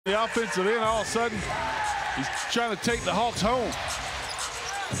The offensive end, all of a sudden, he's trying to take the Hawks home.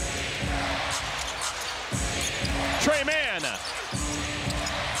 Trey Mann,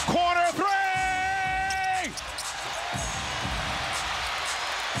 corner three!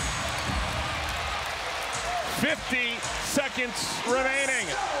 50 seconds remaining.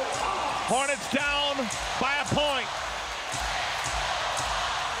 Hornets down by a point.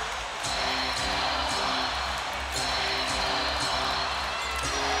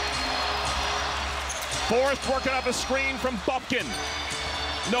 Forrest working up a screen from Bumpkin.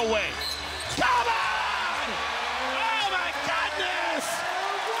 No way. Come on! Oh my goodness!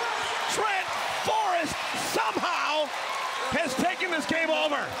 Trent Forrest somehow has taken this game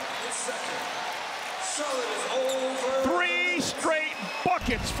over. 3 straight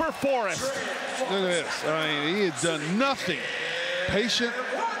buckets for Forrest. Look at this. I mean, he has done nothing. Patient,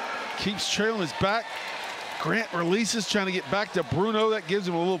 keeps trailing his back. Grant releases, trying to get back to Bruno. That gives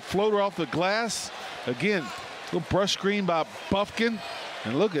him a little floater off the glass. Again, little brush screen by Buffkin.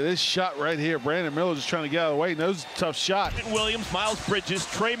 And look at this shot right here. Brandon Miller just trying to get out of the way. Knows it's a tough shot. Williams, Miles Bridges,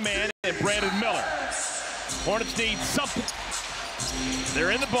 Trey Mann, and Brandon Miller. Hornets need something.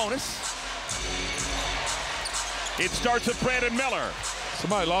 They're in the bonus. It starts with Brandon Miller.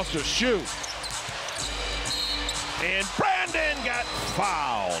 Somebody lost their shoe. And Brandon got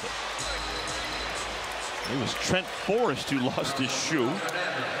fouled. It was Trent Forrest who lost his shoe.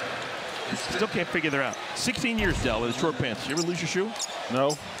 Still can't figure that out. 16 years, Dell, with his short pants. You ever lose your shoe?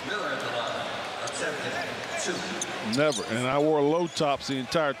 No. Never. And I wore low tops the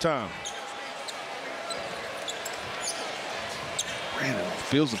entire time. Brandon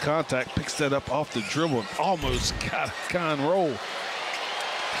feels the contact, picks that up off the dribble, and almost got a con roll.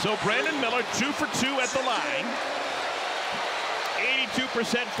 So Brandon Miller, 2 for 2 at the line.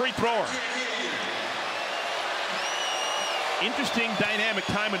 82% free thrower. Interesting dynamic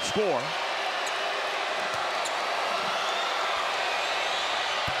time and score.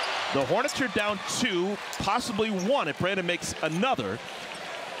 The Hornets are down 2, possibly 1 if Brandon makes another.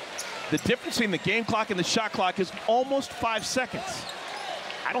 The difference between the game clock and the shot clock is almost 5 seconds.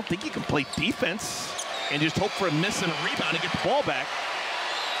 I don't think you can play defense and just hope for a miss and a rebound and get the ball back.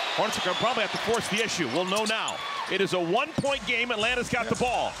 Hornets are going to probably have to force the issue. We'll know now. It is a 1-point game. Atlanta's got the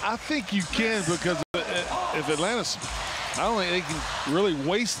ball. I think you can, because if Atlanta's, I don't think they can really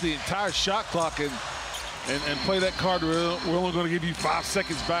waste the entire shot clock and play that card. We're only going to give you 5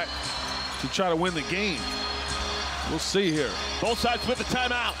 seconds back to try to win the game. We'll see here. Both sides with the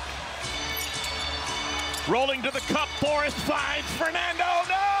timeout. Rolling to the cup. Forrest finds Fernando.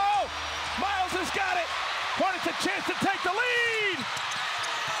 No! Miles has got it. Hornets a chance to take the lead.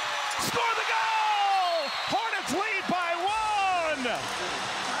 Score the goal! Hornets lead by 1.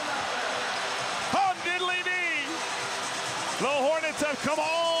 Oh, diddly dee. The Hornets have come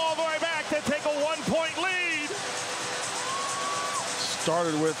all the way back to take a 1-point lead.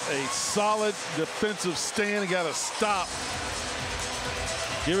 Started with a solid defensive stand and got a stop.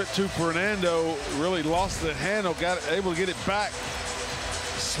 Give it to Fernando. Really lost the handle, able to get it back.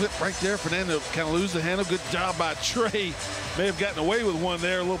 Slip right there. Fernando kind of lose the handle. Good job by Trey. May have gotten away with one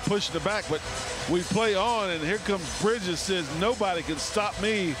there, a little push in the back, but we play on, and here comes Bridges, says nobody can stop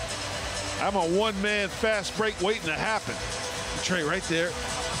me. I'm a one-man fast break waiting to happen. Trey right there.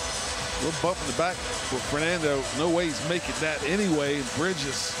 A little bump in the back for Fernando. No way he's making that anyway.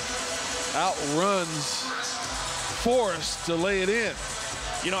 Bridges outruns Forrest to lay it in.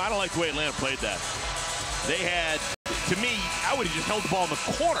 You know, I don't like the way Atlanta played that. They had, to me, I would have just held the ball in the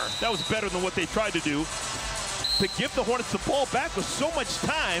corner. That was better than what they tried to do. To give the Hornets the ball back with so much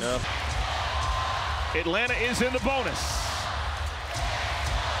time. Yeah. Atlanta is in the bonus.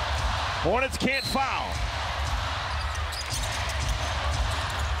 Hornets can't foul.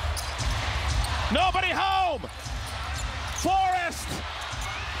 Nobody home. Forrest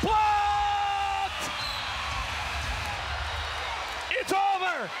blocked. It's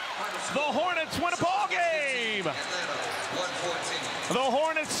over. The Hornets win a ball game. The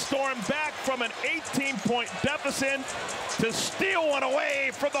Hornets storm back from an 18-point deficit to steal one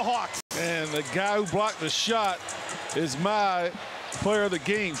away from the Hawks. And the guy who blocked the shot is my player of the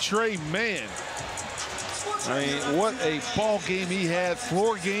game, Trey Mann. I mean, what a ball game he had.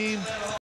 Floor game,